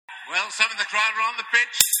Well, some of the crowd are on the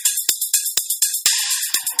pitch.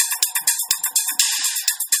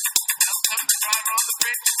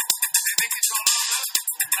 They think it's all over.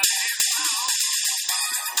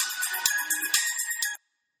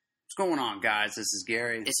 What's going on, guys? This is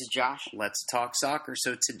Gary. This is Josh. Let's talk soccer.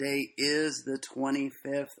 So today is the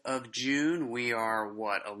 25th of June. We are,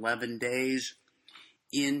 11 days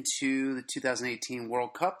into the 2018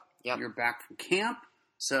 World Cup. Yep. You're back from camp.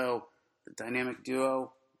 So the dynamic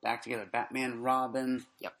duo, back together. Batman, Robin.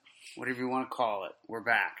 Yep. Whatever you want to call it. We're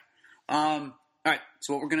back. All right.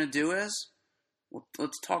 So what we're going to do is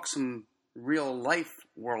let's talk some real life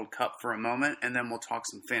World Cup for a moment, and then we'll talk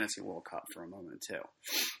some fantasy World Cup for a moment too.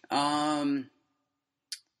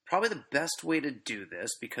 Probably the best way to do this,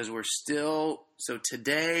 because we're still, so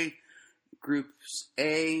today groups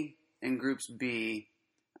A and groups B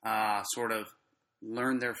sort of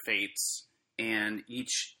learn their fates, and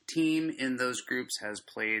each team in those groups has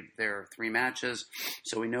played their 3 matches,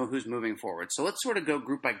 so we know who's moving forward. So let's sort of go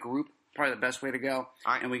group by group. Probably the best way to go.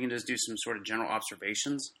 All right. And we can just do some sort of general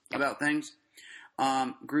observations about things.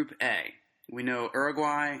 Group A, we know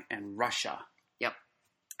Uruguay and Russia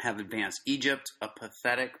have advanced. Egypt, a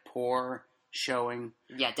pathetic, poor showing.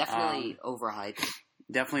 Yeah, definitely overhyped.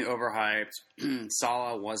 Definitely overhyped.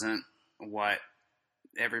 Salah wasn't what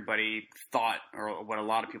everybody thought, or what a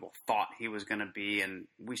lot of people thought he was going to be, and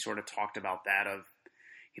we sort of talked about that. Of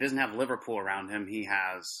he doesn't have Liverpool around him. He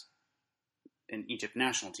has an Egypt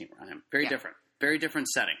national team around him. Very different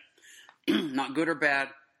setting. Not good or bad,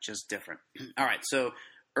 just different. All right, so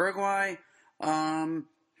Uruguay, I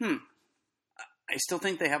still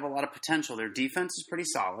think they have a lot of potential. Their defense is pretty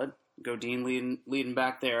solid. Godin leading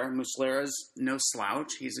back there. Muslera's no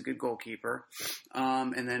slouch. He's a good goalkeeper.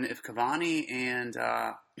 And then if Cavani and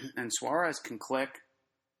Suarez can click,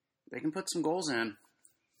 they can put some goals in.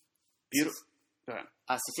 Beautiful. Go ahead.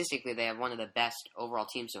 Statistically, they have one of the best overall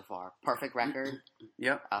teams so far. Perfect record.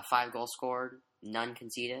 Yep. 5 goals scored, none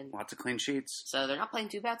conceded. Lots of clean sheets. So they're not playing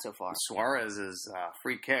too bad so far. Suarez's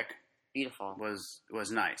free kick Beautiful.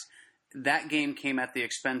 was nice. That game came at the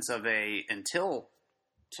expense of until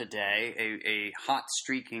today, a hot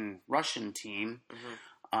streaking Russian team.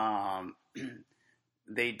 Mm-hmm.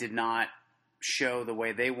 They did not show the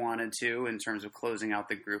way they wanted to in terms of closing out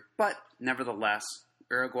the group, but nevertheless,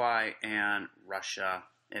 Uruguay and Russia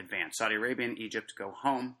advance. Saudi Arabia and Egypt go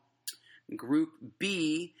home. Group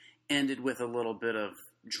B ended with a little bit of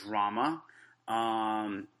drama.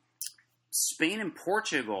 Spain and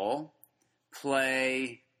Portugal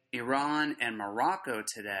play Iran and Morocco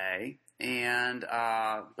today, and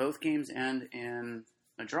both games end in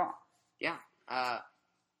a draw. Yeah.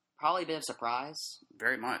 Probably a bit of surprise.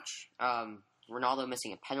 Very much. Ronaldo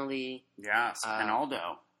missing a penalty. Yes,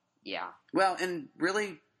 Ronaldo. Yeah. Well, and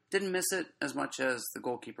really didn't miss it as much as the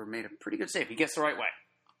goalkeeper made a pretty good save. He gets the right way.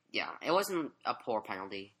 Yeah. It wasn't a poor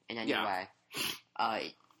penalty in any way.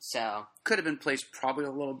 So could have been placed probably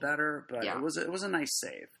a little better, but Yeah. it was a nice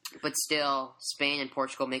save. But still, Spain and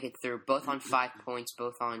Portugal make it through, both on 5 points,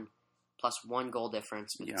 both on +1 goal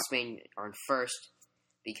difference. But Spain are in first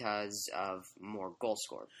because of more goals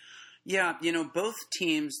scored. Yeah, both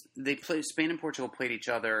teams, Spain and Portugal played each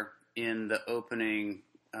other in the opening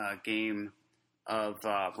game of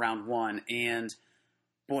round 1, and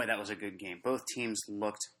boy, that was a good game. Both teams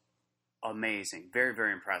looked amazing. Very,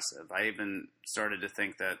 very impressive. I even started to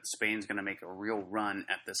think that Spain's going to make a real run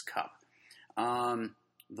at this cup.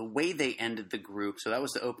 The way they ended the group, so that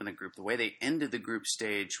was to open the group, the way they ended the group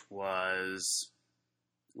stage was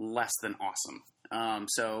less than awesome. Now,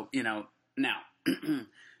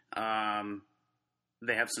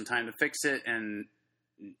 they have some time to fix it, and,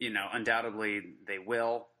 undoubtedly they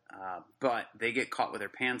will. But they get caught with their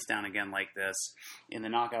pants down again like this in the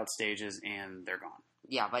knockout stages, and they're gone.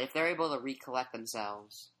 Yeah, but if they're able to recollect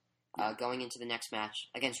themselves going into the next match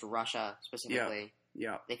against Russia specifically,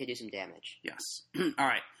 they could do some damage. Yes. All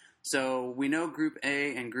right. So we know Group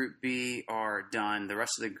A and Group B are done. The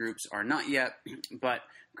rest of the groups are not yet. But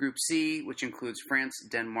Group C, which includes France,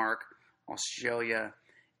 Denmark, Australia,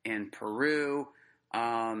 and Peru,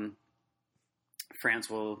 France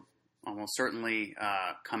will almost certainly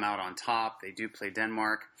come out on top. They do play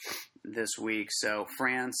Denmark this week. So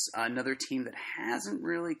France, another team that hasn't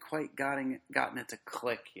really quite gotten it to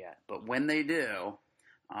click yet. But when they do,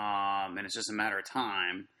 and it's just a matter of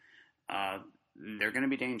time, they're going to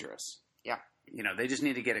be dangerous. Yeah. They just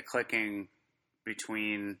need to get it clicking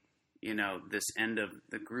between, this end of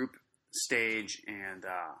the group stage and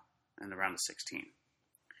the round of 16.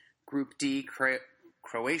 Group D,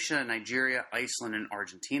 Croatia, Nigeria, Iceland, and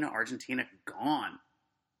Argentina. Argentina gone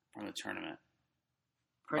from the tournament.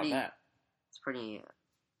 Pretty. How about that? It's pretty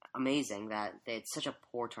amazing that they had such a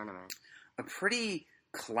poor tournament. A pretty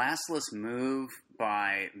classless move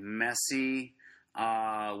by Messi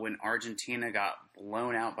when Argentina got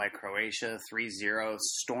blown out by Croatia 3-0,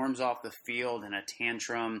 storms off the field in a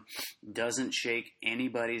tantrum, doesn't shake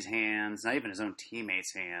anybody's hands, not even his own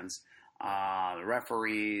teammates' hands, the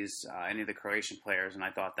referees, any of the Croatian players, and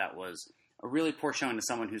I thought that was a really poor showing to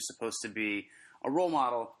someone who's supposed to be a role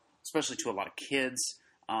model, especially to a lot of kids.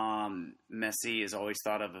 Messi is always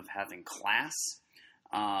thought of having class,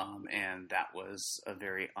 and that was a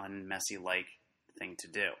very un-Messi-like thing to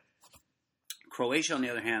do. Croatia, on the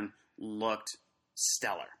other hand, looked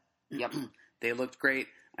stellar. Yep. They looked great.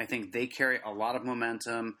 I think they carry a lot of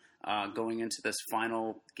momentum going into this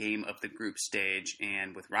final game of the group stage,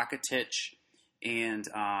 and with Rakitic and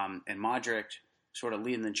Modric sort of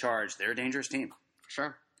leading the charge, they're a dangerous team.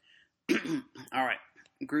 Sure. All right.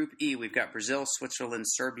 Group E, we've got Brazil, Switzerland,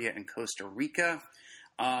 Serbia, and Costa Rica.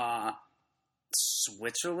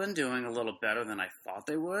 Switzerland doing a little better than I thought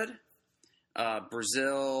they would.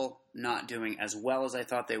 Brazil not doing as well as I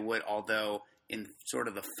thought they would, although in sort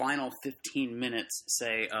of the final 15 minutes,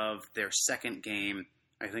 say, of their second game,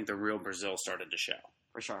 I think the real Brazil started to show.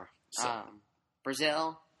 For sure. So.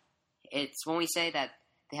 Brazil, it's when we say that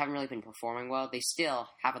they haven't really been performing well, they still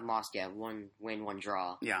haven't lost yet. 1 win, 1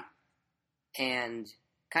 draw. Yeah. And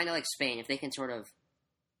kind of like Spain, if they can sort of,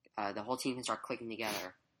 the whole team can start clicking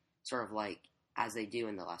together, sort of like as they do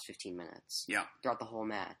in the last 15 minutes. Yeah. Throughout the whole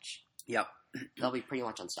match. Yep. They'll be pretty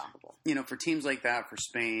much unstoppable. You know, for teams like that, for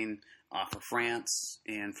Spain, for France,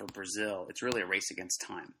 and for Brazil, it's really a race against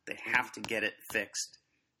time. They have to get it fixed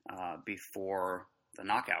before the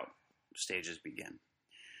knockout stages begin.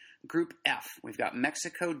 Group F, we've got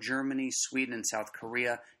Mexico, Germany, Sweden, and South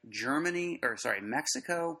Korea.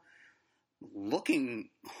 Mexico looking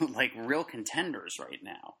like real contenders right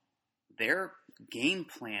now. Their game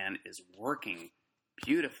plan is working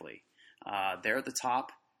beautifully. They're at the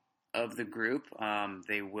top of the group.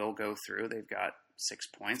 They will go through. They've got 6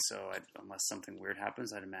 points, so unless something weird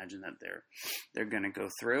happens, I'd imagine that they're going to go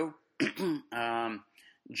through.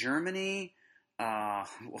 Germany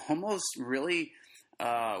almost really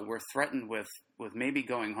were threatened with maybe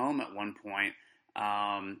going home at one point,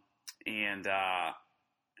 and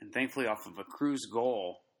thankfully off of a Cruz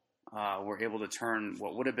goal, were able to turn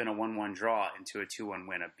what would have been a 1-1 draw into a 2-1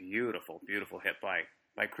 win. A beautiful, beautiful hit by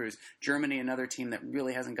Cruz. Germany, another team that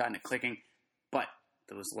really hasn't gotten it clicking, but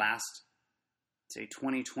those last, say,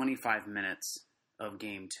 20, 25 minutes of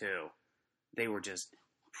game 2, they were just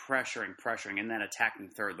pressuring, and then attacking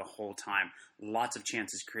third the whole time. Lots of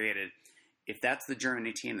chances created. If that's the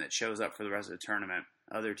Germany team that shows up for the rest of the tournament,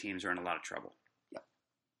 other teams are in a lot of trouble. Yep.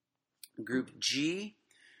 Group G,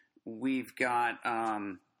 we've got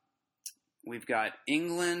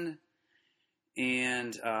England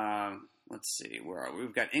and let's see, where are we?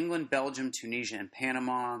 We've got England, Belgium, Tunisia, and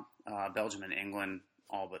Panama. Belgium and England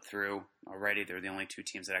all but through already. They're the only 2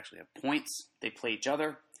 teams that actually have points. They play each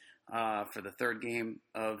other for the third game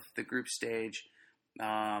of the group stage.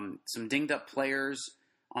 Some dinged up players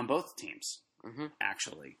on both teams,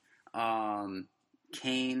 actually.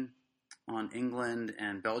 Kane on England,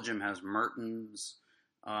 and Belgium has Mertens,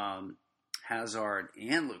 Hazard,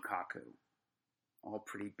 and Lukaku, all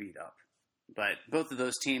pretty beat up. But both of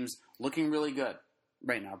those teams looking really good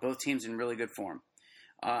right now. Both teams in really good form.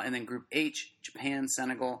 And then Group H, Japan,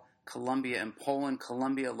 Senegal, Colombia, and Poland.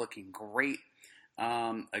 Colombia looking great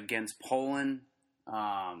against Poland,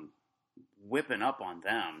 whipping up on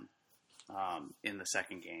them in the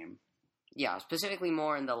second game. Yeah, specifically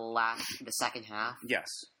more in the second half. Yes.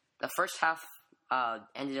 The first half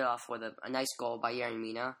ended off with a nice goal by Yerry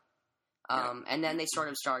Mina. And then they sort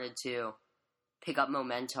of started to pick up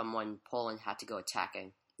momentum when Poland had to go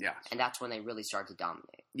attacking. Yeah. And that's when they really started to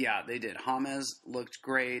dominate. Yeah, they did. James looked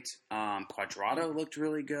great. Cuadrado looked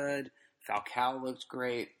really good. Falcao looked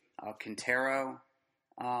great. Quintero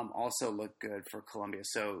also looked good for Colombia.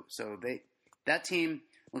 So that team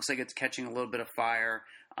looks like it's catching a little bit of fire.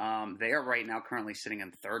 They are right now currently sitting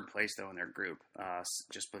in third place, though, in their group,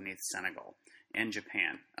 just beneath Senegal and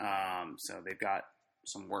Japan. So they've got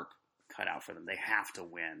some work cut out for them. They have to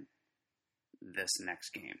win this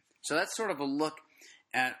next game. So that's sort of a look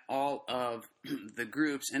at all of the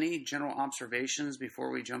groups. Any general observations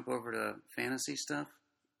before we jump over to fantasy stuff?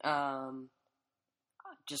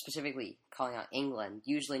 Just specifically calling out England,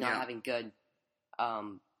 usually not having good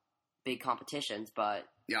big competitions, but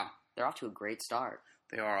they're off to a great start.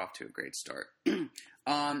 They are off to a great start.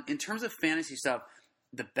 In terms of fantasy stuff,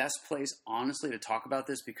 the best place, honestly, to talk about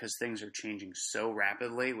this, because things are changing so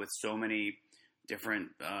rapidly with so many different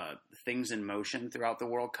things in motion throughout the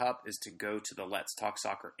World Cup is to go to the Let's Talk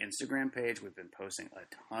Soccer Instagram page. We've been posting a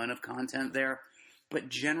ton of content there. But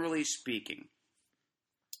generally speaking,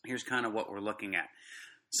 here's kind of what we're looking at.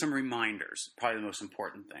 Some reminders, probably the most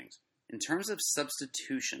important things. In terms of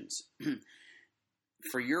substitutions,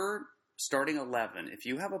 for your starting 11, if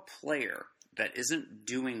you have a player that isn't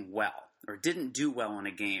doing well or didn't do well in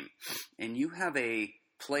a game, and you have a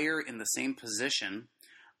player in the same position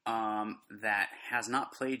that has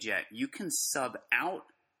not played yet, you can sub out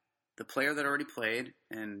the player that already played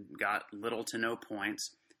and got little to no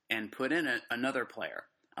points and put in another player.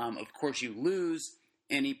 Of course, you lose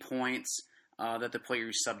any points that the player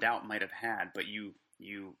you subbed out might have had, but you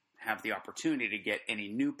have the opportunity to get any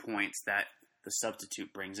new points that the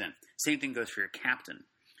substitute brings in. Same thing goes for your captain.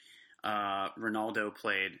 Ronaldo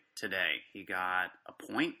played today. He got a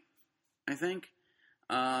point, I think,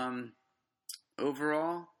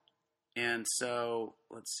 overall. And so,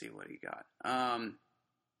 let's see what he got.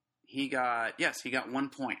 He got 1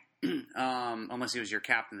 point. Unless he was your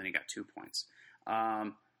captain, then he got 2 points.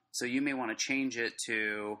 So you may want to change it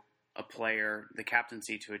to a player, the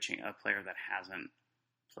captaincy to a player that hasn't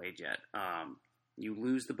played yet. You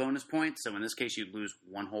lose the bonus points. So in this case, you'd lose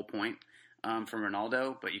 1 whole point from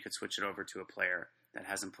Ronaldo, but you could switch it over to a player that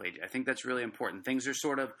hasn't played yet. I think that's really important. Things are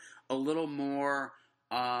sort of a little more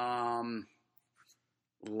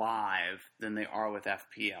live than they are with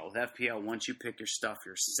FPL. With FPL, once you pick your stuff,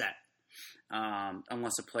 you're set,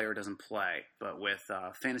 unless a player doesn't play. But with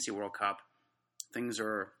Fantasy World Cup, things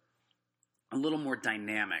are a little more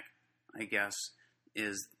dynamic, I guess,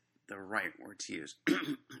 is the right word to use.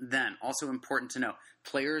 Then, also important to know,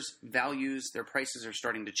 players' values, their prices are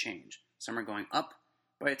starting to change. Some are going up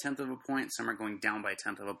by 1/10 of a point, some are going down by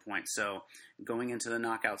 1/10 of a point. So going into the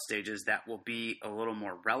knockout stages, that will be a little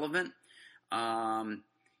more relevant.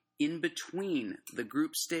 In between the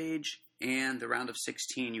group stage and the round of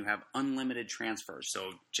 16, you have unlimited transfers.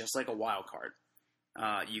 So just like a wild card,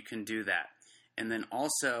 you can do that. And then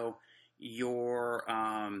also your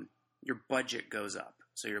budget goes up.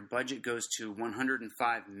 So your budget goes to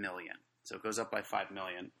 105 million. So it goes up by 5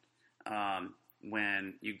 million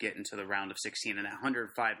when you get into the round of 16. And that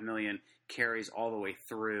 105 million carries all the way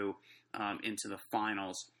through into the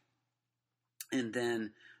finals. And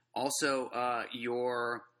then also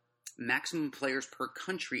your maximum players per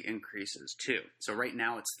country increases too. So right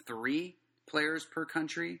now it's 3 players per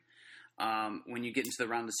country. When you get into the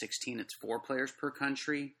round of 16, it's 4 players per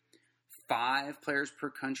country. 5 players per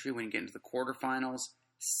country when you get into the quarterfinals.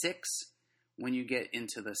 6 when you get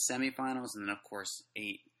into the semifinals, and then of course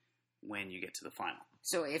 8 when you get to the final.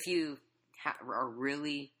 So if you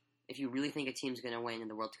really think a team's going to win in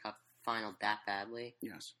the World Cup final that badly,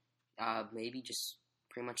 yes, maybe just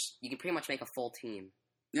you can pretty much make a full team.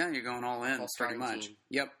 Yeah, you're going all in, pretty much. Team.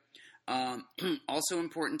 Yep. Also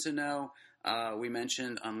important to know, we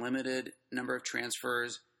mentioned unlimited number of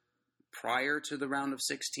transfers prior to the round of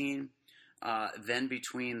 16. Then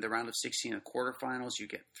between the round of 16 and quarterfinals, you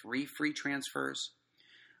get 3 free transfers.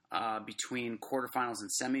 Between quarterfinals and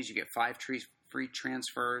semis, you get 5 free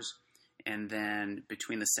transfers. And then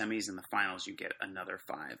between the semis and the finals, you get another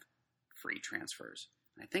 5 free transfers.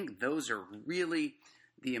 I think those are really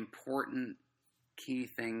the important key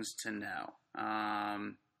things to know. I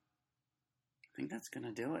think that's going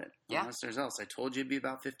to do it. Yeah. Unless there's else. I told you it'd be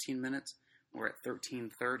about 15 minutes. We're at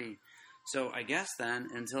 13:30. So I guess then,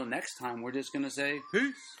 until next time, we're just going to say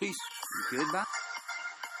peace. Goodbye.